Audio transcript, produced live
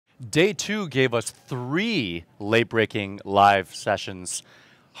Day two gave us 3 late-breaking live sessions.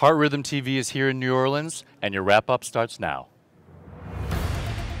 Heart Rhythm TV is here in New Orleans, and your wrap-up starts now.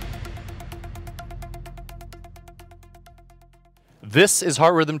 This is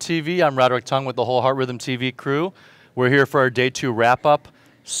Heart Rhythm TV. I'm Roderick Tung with the whole Heart Rhythm TV crew. We're here for our day 2 wrap-up.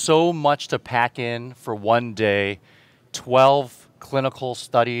 So much to pack in for one day. 12 clinical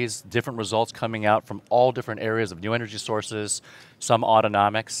studies, different results coming out from all different areas of new energy sources, some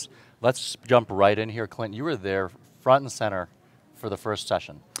autonomics. Let's jump right in here. Clint, you were there front and center for the first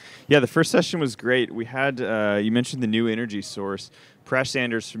session. Yeah, the first session was great. We had, you mentioned the new energy source. Prash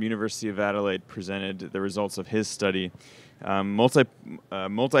Sanders from University of Adelaide presented the results of his study. Multi-pulse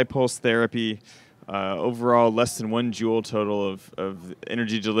therapy, overall less than 1 joule total of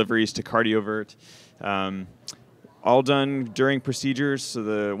energy deliveries to cardiovert. All done during procedures. So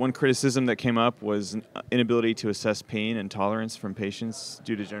the one criticism that came up was inability to assess pain and tolerance from patients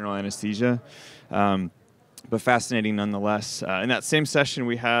due to general anesthesia. But fascinating nonetheless. In that same session,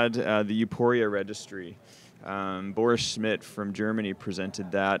 we had the Euphoria registry. Boris Schmidt from Germany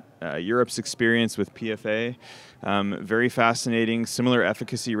presented that. Europe's experience with PFA. Very fascinating, similar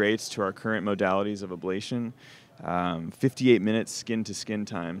efficacy rates to our current modalities of ablation. 58 minutes skin-to-skin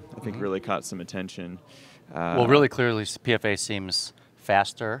time, I think really caught some attention. Well, really clearly, PFA seems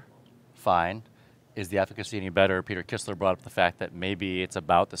faster, fine. Is the efficacy any better? Peter Kistler brought up the fact that maybe it's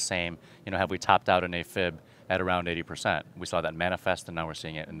about the same. You know, have we topped out in AFib at around 80%? We saw that manifest, and now we're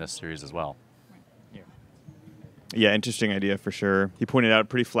seeing it in this series as well. Yeah, interesting idea for sure. He pointed out a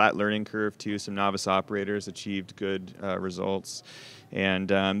pretty flat learning curve too. Some novice operators achieved good results. And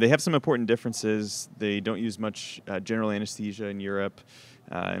they have some important differences. They don't use much general anesthesia in Europe.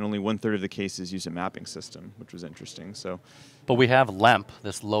 And only 1/3 of the cases use a mapping system, which was interesting. But we have LEMP,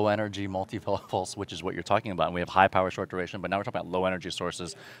 this low energy multi-pulse, which is what you're talking about. And we have high power short duration, but now we're talking about low energy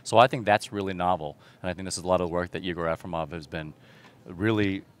sources. So I think that's really novel. And I think this is a lot of the work that Igor Efremov has been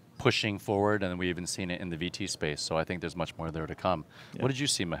really pushing forward, and we've even seen it in the VT space. So I think there's much more there to come. Yeah. What did you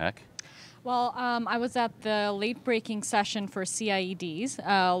see, Mahek? Well, I was at the late-breaking session for CIEDs.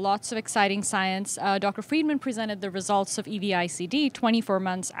 Lots of exciting science. Dr. Friedman presented the results of EV-ICD 24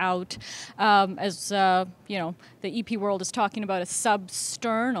 months out. As you know, the EP world is talking about a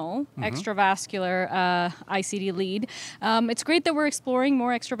substernal extravascular ICD lead. It's great that we're exploring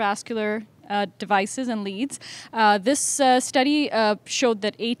more extravascular devices and leads. This study showed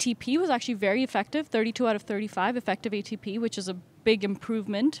that ATP was actually very effective, 32 out of 35 effective ATP, which is a big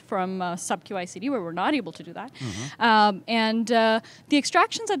improvement from sub-Q ICD, where we're not able to do that. And the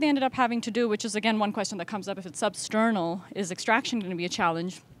extractions that they ended up having to do, which is again one question that comes up if it's substernal, is extraction going to be a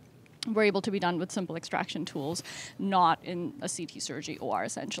challenge? We're able to be done with simple extraction tools, not in a CT surgery OR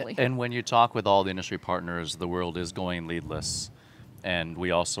essentially. And when you talk with all the industry partners, the world is going leadless. And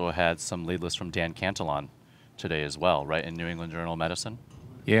we also had some leadless from Dan Cantillon today as well, right, in New England Journal of Medicine?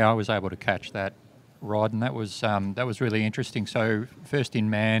 Yeah, I was able to catch that, Rod, and that was really interesting. So first in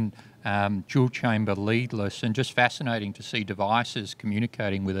man, dual chamber leadless, and just fascinating to see devices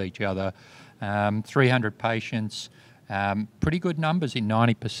communicating with each other. 300 patients, pretty good numbers in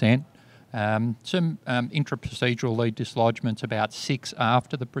 90%. Some intraprocedural lead dislodgements, about 6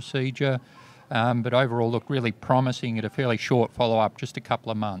 after the procedure. But overall look really promising at a fairly short follow-up, just a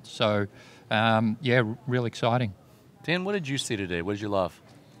couple of months. So, yeah, real exciting. Dan, what did you see today? What did you love?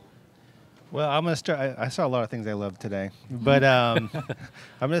 Well, I'm going to start. I saw a lot of things I loved today. But I'm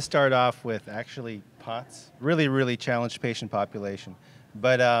going to start off with actually POTS. Really, really challenged patient population.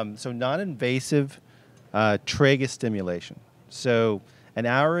 But so non-invasive tragus stimulation. So an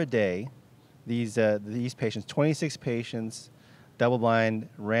hour a day, these patients, 26 patients, double-blind,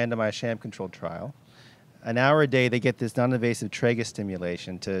 randomized, sham-controlled trial. An hour a day, they get this non-invasive tragus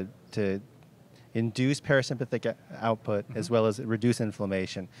stimulation to induce parasympathetic output as well as reduce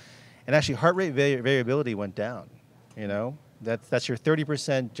inflammation. And actually, heart rate variability went down. You know, that's your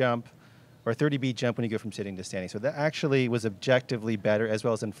 30% jump or 30 beat jump when you go from sitting to standing. So that actually was objectively better, as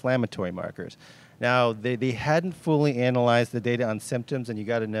well as inflammatory markers. Now, they hadn't fully analyzed the data on symptoms, and you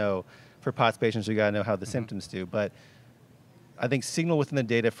got to know, for POTS patients, you got to know how the symptoms do. But I think signal within the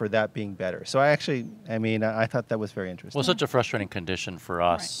data for that being better. So I thought that was very interesting. Well, such a frustrating condition for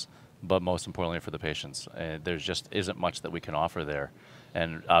us, but most importantly for the patients. There just isn't much that we can offer there.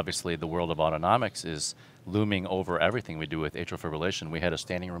 And obviously the world of autonomics is looming over everything we do with atrial fibrillation. We had a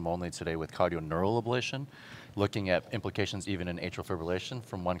standing room only today with cardioneural ablation, looking at implications even in atrial fibrillation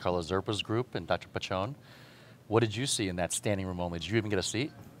from Juan Carlos Zerpa's group and Dr. Pachon. What did you see in that standing room only? Did you even get a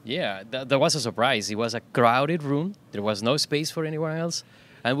seat? Yeah, there was a surprise. It was a crowded room. There was no space for anyone else.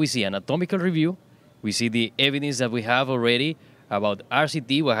 And we see anatomical review. We see the evidence that we have already about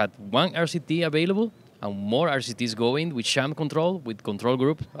RCT. We had one RCT available and more RCTs going with sham control, with control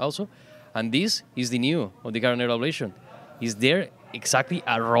group also. And this is the new of the cardiac ablation. Is there exactly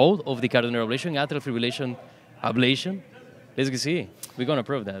a role of the cardiac ablation, atrial fibrillation ablation? Let's see. We're going to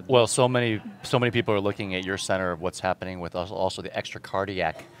prove that. Well, so many people are looking at your center of what's happening with also the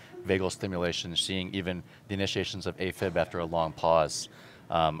extracardiac vagal stimulation, seeing even the initiations of AFib after a long pause,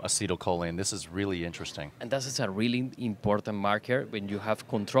 acetylcholine. This is really interesting. And that is a really important marker when you have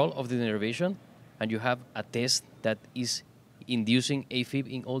control of the denervation and you have a test that is inducing AFib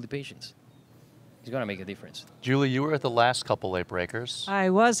in all the patients. It's going to make a difference. Julie, you were at the last couple late breakers. I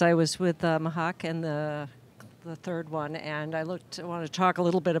was with Mahak and the third one, and I want to talk a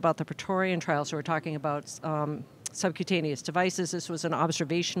little bit about the Praetorian trial. So we're talking about subcutaneous devices. This was an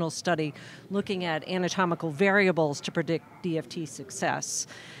observational study looking at anatomical variables to predict DFT success.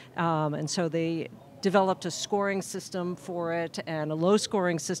 And so they developed a scoring system for it, and a low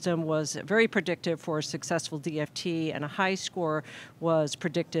scoring system was very predictive for successful DFT, and a high score was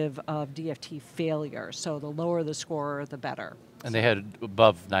predictive of DFT failure. So the lower the score, the better. And they had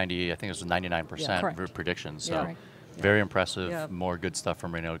above 90, I think it was 99% Correct. predictions. So Yeah. Right. very impressive, Yeah. more good stuff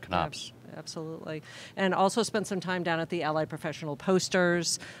from Renaud Knops. Absolutely. And also spent some time down at the Allied Professional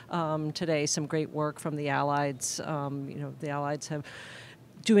Posters today. Some great work from the Allieds. The Allieds have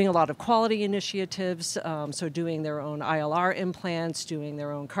doing a lot of quality initiatives, so doing their own ILR implants, doing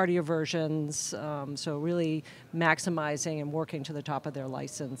their own cardioversions, so really maximizing and working to the top of their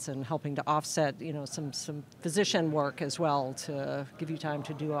license and helping to offset, some physician work as well to give you time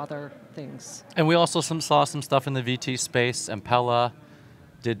to do other things. And we also saw some stuff in the VT space. Impella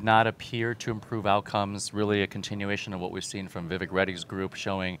did not appear to improve outcomes, really a continuation of what we've seen from Vivek Reddy's group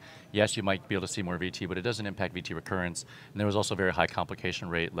showing, yes, you might be able to see more VT, but it doesn't impact VT recurrence. And there was also a very high complication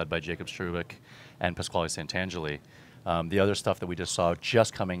rate led by Jacob Strubeck and Pasquale Santangeli. The other stuff that we just saw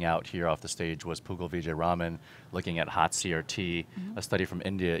just coming out here off the stage was Pugal Vijay Raman looking at hot CRT, a study from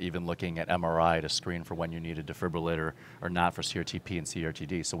India even looking at MRI to screen for when you need a defibrillator or not for CRTP and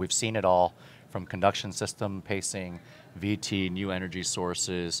CRTD. So we've seen it all from conduction system, pacing, VT, new energy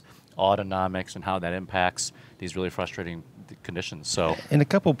sources, autonomics, and how that impacts these really frustrating conditions. So, and a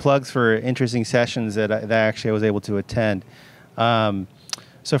couple plugs for interesting sessions that actually I was able to attend.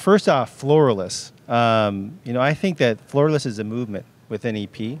 So first off, Floralis. I think that Floralis is a movement within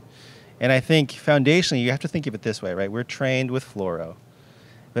EP. And I think foundationally, you have to think of it this way, right? We're trained with fluoro.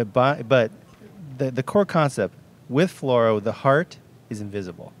 But the core concept, with fluoro, the heart is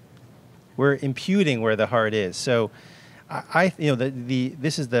invisible. We're imputing where the heart is. So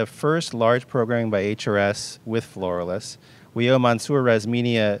this is the first large programming by HRS with Floralis. We owe Mansour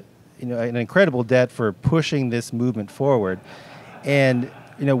Razmini an incredible debt for pushing this movement forward. And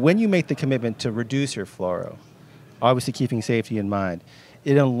when you make the commitment to reduce your fluoro, obviously keeping safety in mind,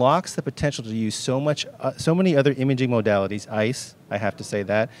 it unlocks the potential to use so many other imaging modalities, ICE, I have to say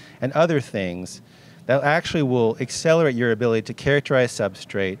that, and other things that actually will accelerate your ability to characterize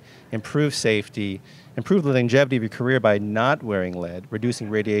substrate, improve safety, improve the longevity of your career by not wearing lead, reducing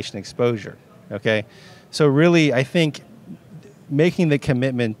radiation exposure, okay? So really, I think making the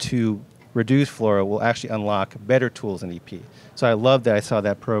commitment to reduce fluoro will actually unlock better tools in EP. So I love that I saw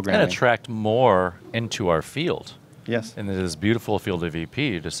that program. and attract more into our field. Yes. In this beautiful field of EP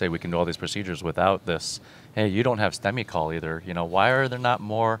to say we can do all these procedures without this. Hey, you don't have STEMI call either. Why are there not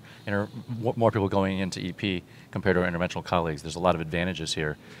more people going into EP compared to our interventional colleagues? There's a lot of advantages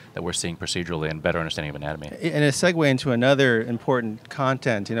here that we're seeing procedurally and better understanding of anatomy. And a segue into another important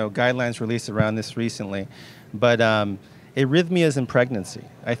content, guidelines released around this recently, but arrhythmias in pregnancy.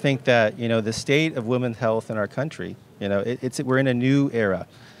 I think that, the state of women's health in our country, we're in a new era.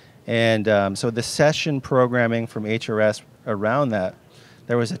 And so the session programming from HRS around that,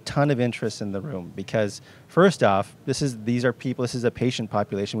 there was a ton of interest in the room because first off, this is a patient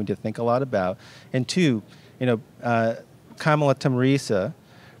population we need to think a lot about. And two, Kamala Tamarisa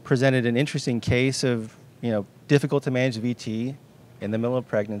presented an interesting case of, difficult to manage VT in the middle of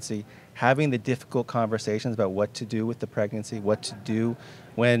pregnancy, having the difficult conversations about what to do with the pregnancy, what to do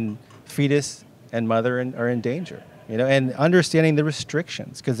when fetus and mother are in danger. And understanding the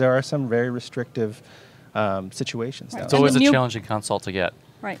restrictions, because there are some very restrictive situations. Right. It's always a challenging consult to get.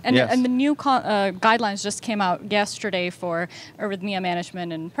 Right, and, Yes. and the new guidelines just came out yesterday for arrhythmia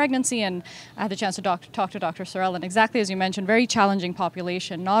management in pregnancy, and I had the chance to talk to Dr. Sorrell, and exactly as you mentioned, very challenging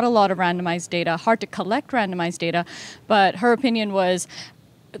population, not a lot of randomized data, hard to collect randomized data, but her opinion was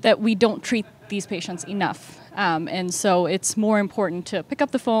that we don't treat these patients enough. And so it's more important to pick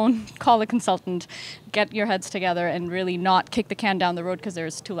up the phone, call a consultant, get your heads together, and really not kick the can down the road because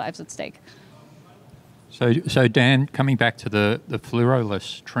there's 2 lives at stake. So Dan, coming back to the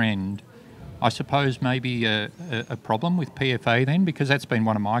fluoroless trend, I suppose maybe a problem with PFA then, because that's been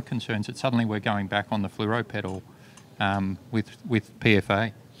one of my concerns, that suddenly we're going back on the fluoro pedal with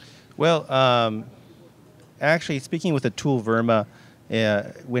PFA. Well, actually, speaking with Atul Verma,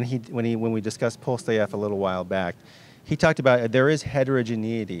 when we discussed Pulse AF a little while back, he talked about there is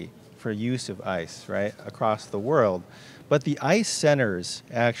heterogeneity for use of ice, right, across the world, but the ice centers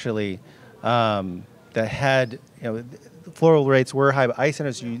actually that had, fluoro rates were high, but ice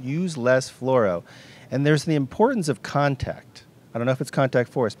centers use less fluoro, and there's the importance of contact. I don't know if it's contact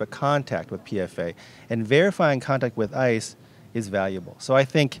force, but contact with PFA, and verifying contact with ice is valuable. So I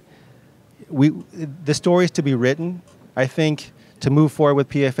think the story is to be written. I think to move forward with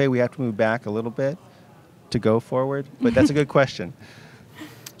PFA, we have to move back a little bit to go forward, but that's a good question.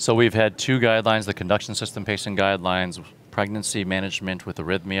 So we've had 2 guidelines, the conduction system pacing guidelines, pregnancy management with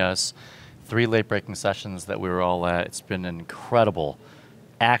arrhythmias, 3 late-breaking sessions that we were all at. It's been an incredible,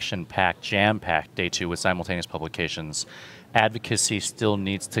 action-packed, jam-packed day 2 with simultaneous publications. Advocacy still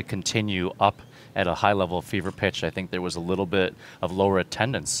needs to continue up at a high level of fever pitch. I think there was a little bit of lower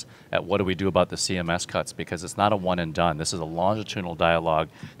attendance at what do we do about the CMS cuts, because it's not a one and done. This is a longitudinal dialogue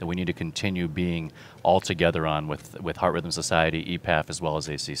that we need to continue being all together on with Heart Rhythm Society, EPAF, as well as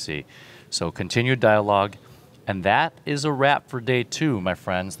ACC. So continued dialogue. And that is a wrap for day 2, my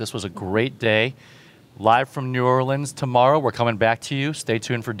friends. This was a great day. Live from New Orleans tomorrow. We're coming back to you. Stay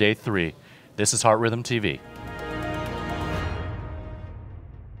tuned for day 3. This is Heart Rhythm TV.